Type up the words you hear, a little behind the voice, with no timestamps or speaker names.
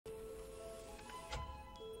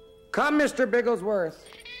Come, Mr. Bigglesworth.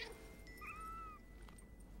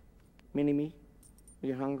 Mini-me, are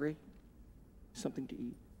you hungry? Something to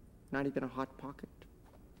eat. Not even a hot pocket.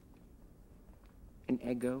 An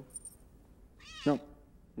Eggo.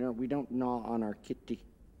 No, we don't gnaw on our kitty.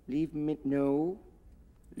 Leave Mini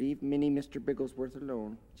Mr. Bigglesworth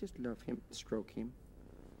alone. Just love him, stroke him.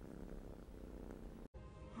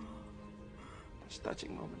 It's a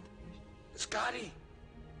touching moment. Scotty,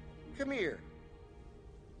 come here.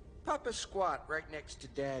 Papa squat right next to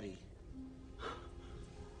Daddy.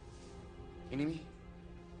 Mini-me,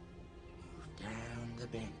 move down the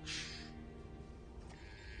bench.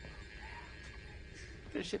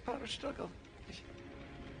 There's your power struggle.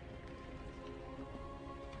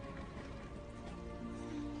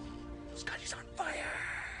 Scotty's on fire.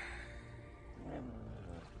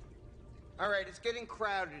 All right, it's getting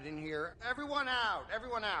crowded in here. Everyone out,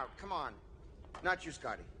 come on. Not you,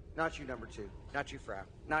 Scotty. Not you, number 2. Not you, Frau.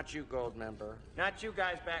 Not you, gold member. Not you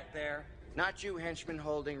guys back there. Not you, henchman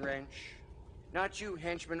holding wrench. Not you,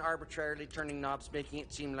 henchman arbitrarily turning knobs, making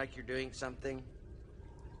it seem like you're doing something.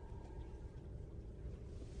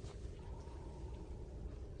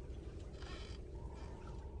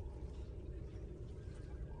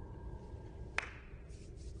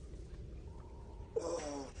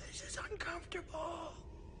 Oh, this is uncomfortable.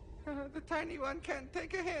 The tiny one can't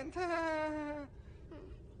take a hint.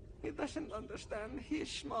 He doesn't understand. He is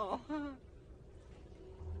small.